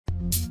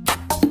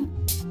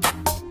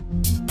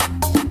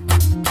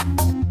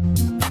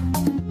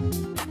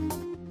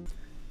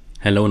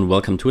Hello and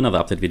welcome to another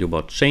update video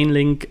about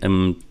Chainlink.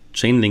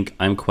 Chainlink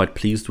I'm quite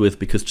pleased with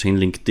because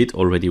Chainlink did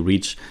already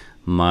reach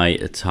my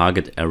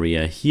target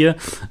area here.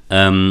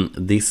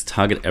 This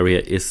target area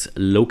is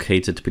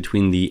located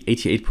between the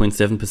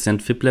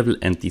 88.7% FIB level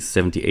and the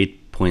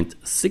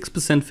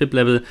 78.6% FIB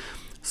level.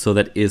 So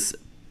that is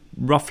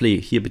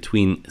roughly here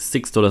between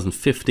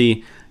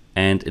 $6.50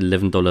 and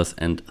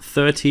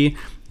 $11.30.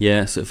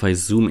 Yeah, so if I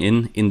zoom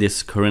in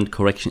this current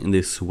correction in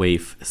this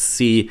wave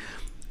C,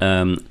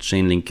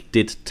 Chainlink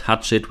did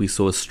touch it. We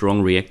saw a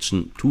strong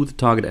reaction to the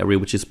target area,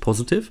 which is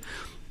positive.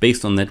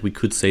 Based on that, we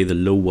could say the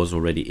low was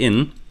already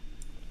in.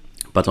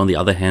 But on the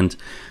other hand,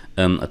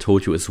 I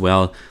told you as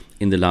well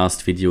in the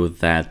last video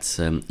that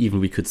even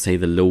we could say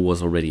the low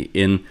was already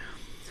in.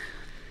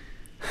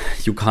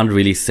 You can't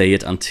really say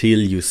it until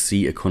you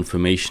see a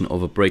confirmation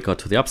of a breakout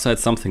to the upside,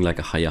 something like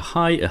a higher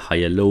high, a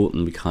higher low,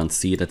 and we can't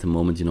see it at the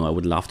moment. You know, I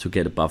would love to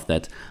get above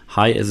that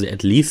high as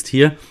at least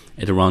here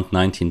at around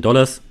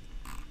 $19.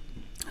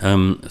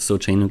 So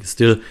Chainlink is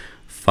still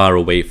far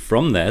away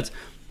from that,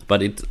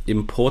 but it's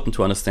important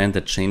to understand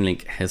that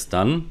Chainlink has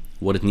done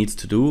what it needs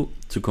to do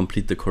to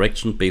complete the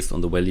correction based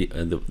on the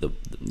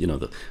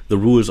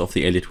rules of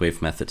the Elliott wave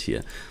method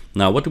here.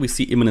 Now, what do we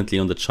see imminently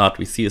on the chart?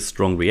 We see a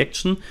strong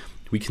reaction.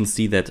 We can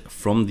see that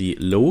from the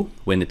low,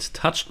 when it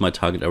touched my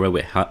target area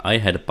where I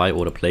had a buy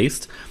order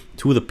placed,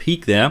 to the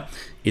peak there,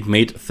 it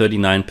made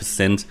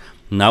 39%.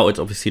 Now it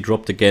obviously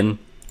dropped again.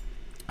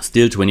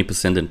 Still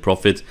 20% in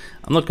profit.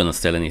 I'm not gonna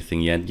sell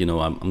anything yet. You know,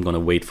 I'm gonna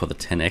wait for the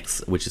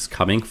 10x, which is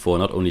coming for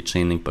not only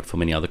Chainlink but for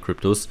many other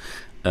cryptos.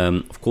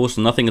 Of course,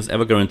 nothing is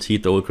ever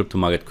guaranteed. The whole crypto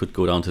market could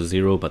go down to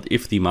zero, but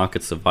if the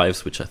market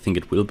survives, which I think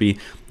it will be,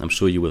 I'm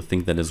sure you will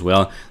think that as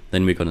well,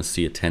 then we're gonna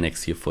see a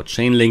 10x here for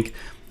Chainlink.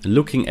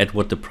 Looking at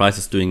what the price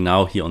is doing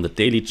now here on the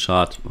daily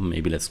chart,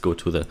 maybe let's go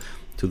to the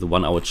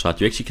 1 hour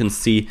chart. You actually can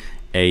see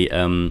a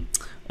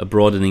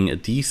broadening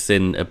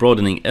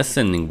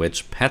ascending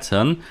wedge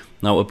pattern.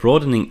 Now, a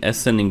broadening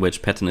ascending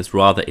wedge pattern is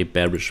rather a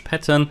bearish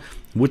pattern,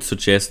 would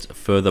suggest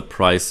further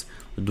price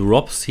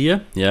drops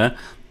here. Yeah,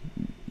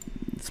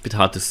 it's a bit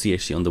hard to see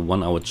actually on the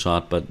 1 hour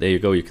chart, but there you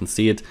go, you can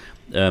see it.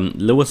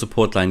 Lower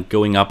support line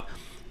going up,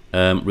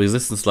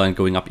 resistance line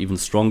going up even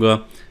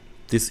stronger.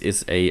 This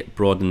is a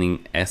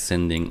broadening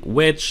ascending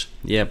wedge.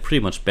 Yeah, pretty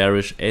much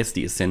bearish as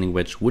the ascending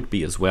wedge would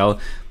be as well.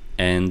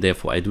 And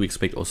therefore I do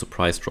expect also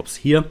price drops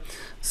here,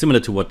 similar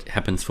to what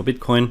happens for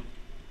Bitcoin.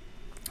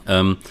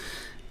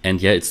 And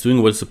yeah, it's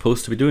doing what it's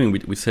supposed to be doing.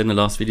 We said in the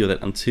last video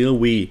that until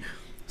we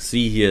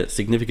see here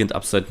significant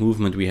upside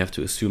movement, we have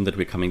to assume that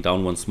we're coming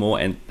down once more.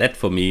 And that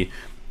for me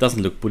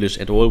doesn't look bullish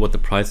at all, what the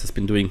price has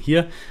been doing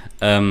here.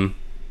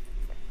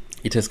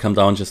 It has come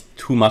down just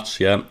too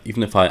much, yeah.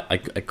 Even if I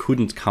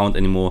couldn't count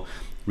anymore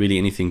really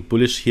anything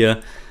bullish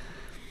here.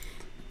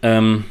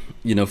 You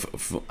know,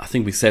 I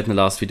think we said in the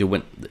last video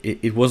when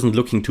it wasn't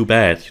looking too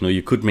bad. You know,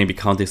 you could maybe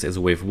count this as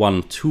a wave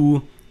 1,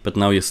 2, but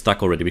now you're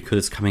stuck already because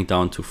it's coming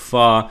down too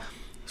far.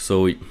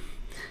 So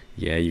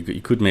yeah,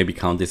 you could maybe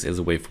count this as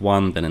a wave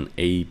 1, then an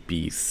A,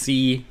 B,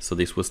 C. So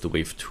this was the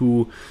wave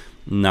 2.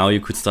 Now you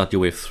could start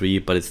your wave 3,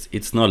 but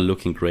it's not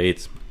looking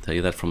great. I'll tell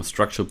you that from a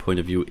structural point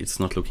of view, it's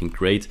not looking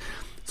great.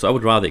 So I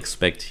would rather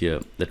expect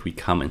here that we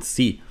come and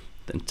see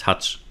and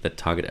touch that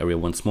target area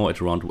once more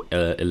at around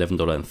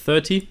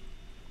 $11.30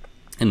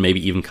 and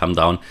maybe even come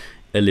down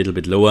a little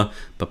bit lower.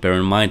 But bear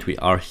in mind, we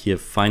are here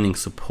finding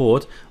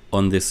support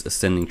on this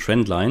ascending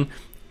trend line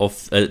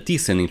of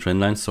descending trend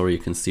line. Sorry, you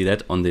can see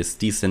that on this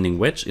descending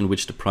wedge in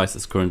which the price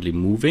is currently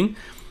moving.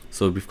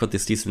 So we've got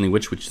this descending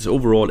wedge, which is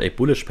overall a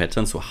bullish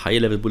pattern, so high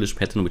level bullish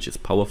pattern, which is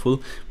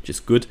powerful, which is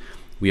good.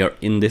 We are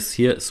in this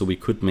here, so we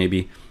could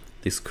maybe,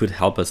 this could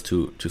help us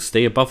to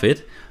stay above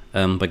it,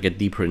 but get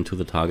deeper into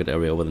the target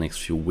area over the next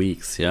few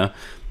weeks. Yeah,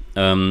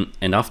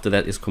 and after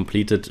that is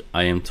completed,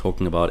 I am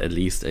talking about at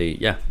least a,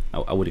 yeah,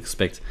 I would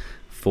expect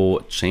for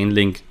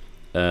Chainlink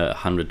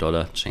 $100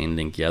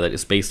 Chainlink. Yeah, that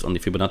is based on the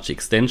Fibonacci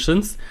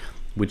extensions,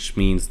 which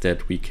means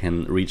that we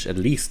can reach at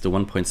least the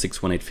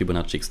 1.618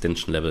 Fibonacci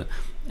extension level,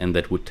 and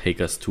that would take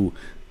us to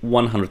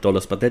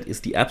 $100. But that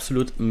is the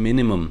absolute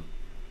minimum.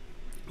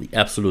 The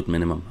absolute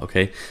minimum,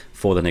 okay,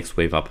 for the next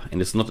wave up.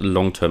 And it's not a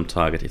long-term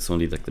target, it's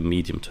only like the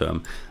medium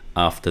term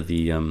after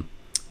the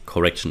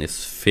correction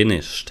is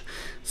finished.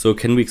 So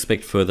can we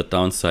expect further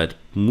downside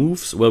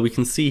moves? Well, we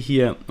can see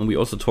here, and we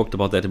also talked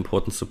about that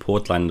important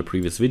support line in the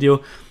previous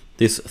video,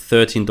 this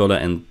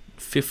 $13.50,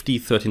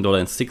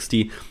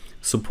 $13.60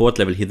 support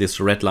level here, this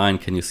red line.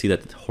 Can you see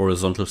that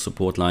horizontal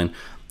support line?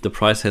 The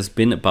price has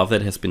been above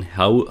that, has been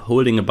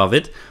holding above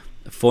it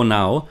for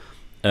now.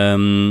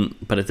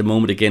 But at the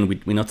moment, again,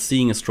 we're not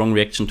seeing a strong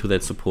reaction to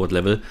that support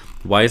level.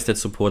 Why is that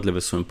support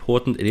level so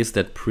important? It is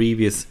that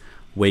previous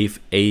wave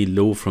A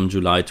low from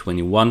July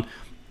 21.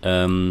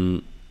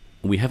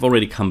 We have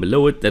already come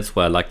below it. That's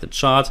why I like the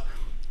chart.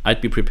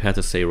 I'd be prepared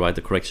to say, right,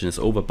 the correction is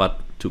over,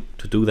 but to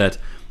do that,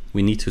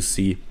 we need to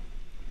see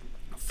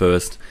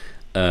first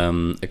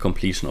a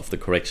completion of the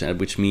correction,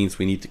 which means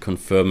we need the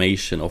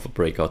confirmation of a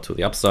breakout to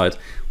the upside.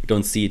 We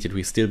don't see it yet.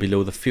 We're still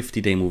below the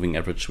 50-day moving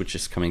average, which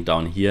is coming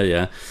down here.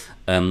 Yeah,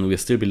 we're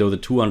still below the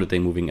 200-day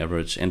moving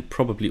average, and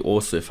probably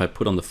also, if I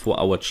put on the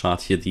 4-hour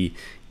chart here the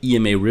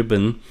EMA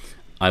ribbon,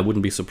 I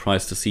wouldn't be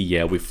surprised to see,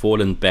 yeah, we've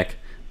fallen back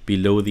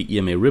below the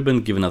EMA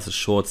ribbon, giving us a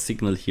short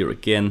signal here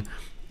again.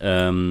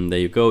 There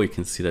you go. You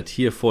can see that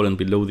here, fallen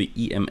below the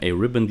EMA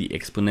ribbon, the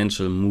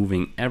exponential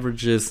moving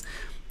averages.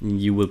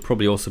 You will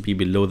probably also be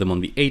below them on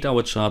the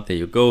 8-hour chart. There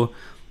you go.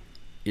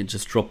 It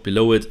just dropped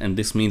below it, and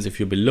this means if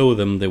you're below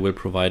them, they will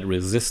provide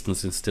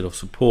resistance instead of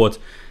support.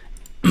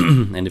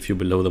 And if you're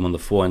below them on the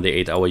 4 and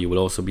the 8-hour, you will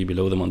also be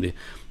below them on the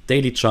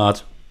daily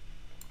chart.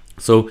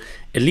 So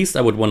at least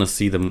I would want to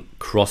see them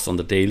cross on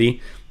the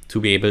daily to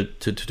be able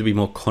to be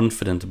more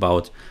confident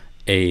about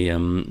a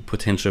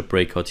potential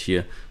breakout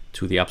here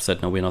to the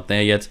upside. Now we're not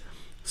there yet.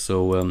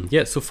 So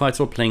yeah, so far it's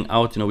all playing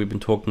out. You know, we've been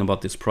talking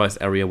about this price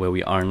area where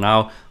we are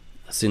now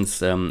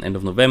since end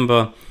of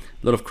November.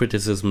 A lot of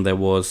criticism there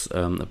was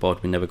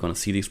about we're never going to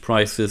see these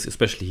prices,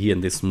 especially here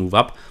in this move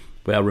up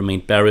where I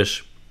remained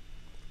bearish.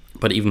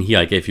 But even here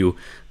I gave you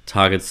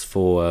targets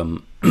for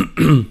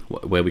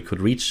where we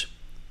could reach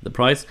the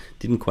price.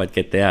 Didn't quite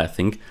get there. I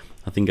think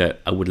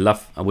I would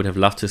have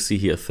loved to see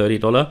here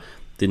 $30.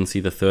 Didn't see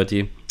the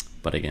 30,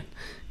 but again,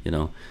 you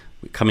know,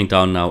 we're coming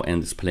down now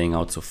and it's playing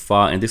out so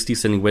far. And this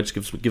descending wedge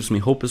gives me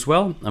hope as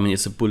well. I mean,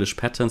 it's a bullish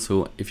pattern,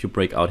 so if you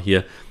break out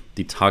here,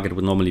 the target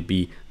would normally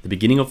be the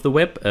beginning of the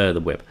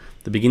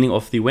beginning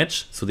of the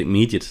wedge. So the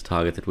immediate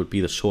target, that would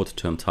be the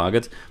short-term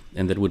target,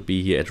 and that would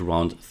be here at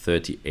around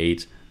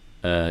 38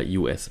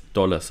 US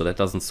dollars. So that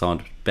doesn't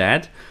sound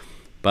bad,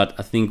 but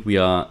I think we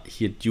are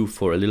here due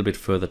for a little bit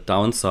further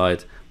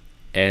downside,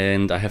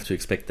 and I have to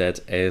expect that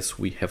as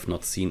we have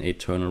not seen a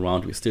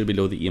turnaround. We're still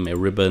below the EMA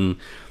ribbon.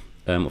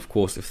 Of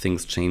course, if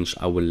things change,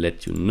 I will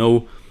let you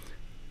know.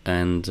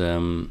 And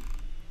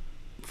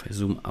if I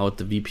zoom out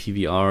the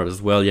VPVR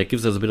as well, yeah, it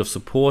gives us a bit of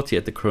support here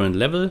at the current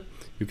level.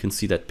 You can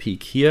see that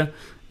peak here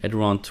at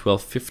around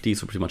 1250,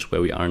 so pretty much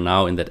where we are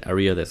now in that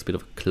area. There's a bit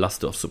of a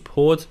cluster of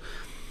support.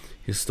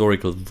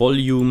 Historical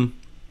volume.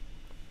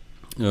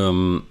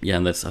 Yeah,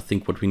 and that's, I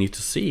think, what we need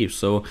to see.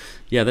 So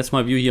yeah, that's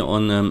my view here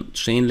on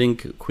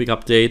Chainlink. Quick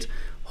update.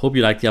 Hope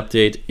you liked the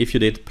update. If you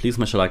did, please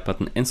smash the like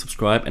button and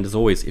subscribe. And as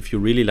always, if you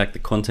really like the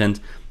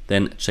content,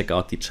 then check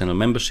out the channel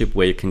membership,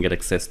 where you can get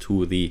access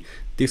to the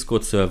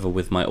Discord server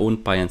with my own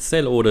buy and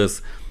sell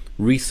orders,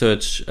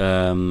 research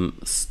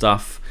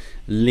stuff,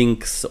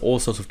 links, all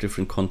sorts of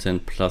different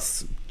content,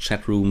 plus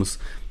chat rooms.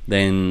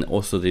 Then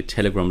also the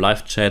Telegram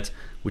live chat,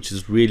 which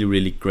is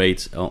really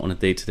great on a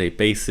day-to-day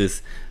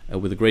basis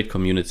with a great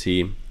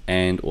community.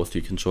 And also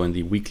you can join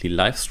the weekly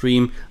live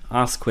stream,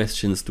 ask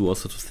questions, do all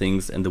sorts of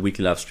things. And the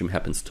weekly live stream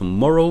happens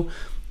tomorrow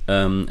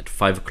at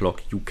 5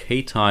 o'clock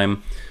UK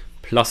time.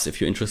 Plus,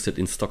 if you're interested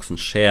in stocks and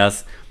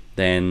shares,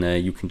 then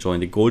you can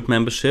join the gold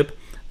membership.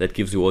 That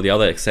gives you all the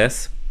other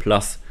access,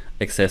 plus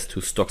access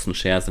to stocks and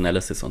shares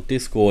analysis on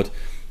Discord.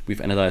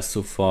 We've analyzed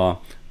so far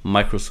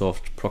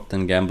Microsoft,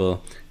 Procter &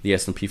 Gamble, the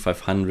S&P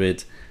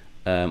 500.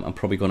 I'm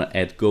probably going to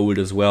add gold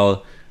as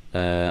well.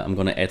 I'm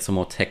going to add some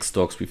more tech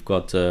stocks. We've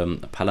got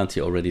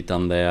Palantir already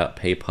done there,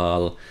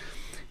 PayPal.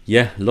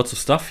 Yeah, lots of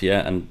stuff.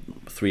 Yeah, and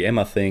 3M,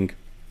 I think.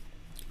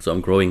 So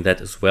I'm growing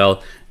that as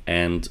well.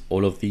 And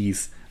all of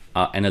these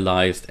are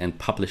analyzed and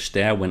published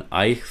there when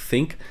I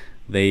think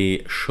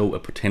they show a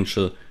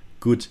potential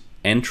good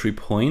entry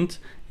point,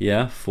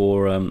 yeah,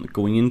 for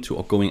going into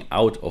or going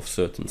out of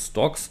certain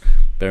stocks.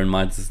 Bear in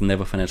mind, this is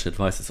never financial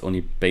advice. It's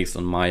only based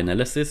on my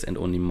analysis and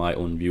only my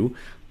own view.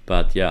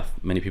 But yeah,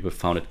 many people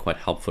found it quite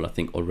helpful, I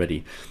think,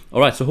 already.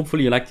 All right, so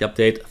hopefully you liked the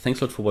update. Thanks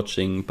a lot for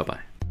watching. Bye-bye.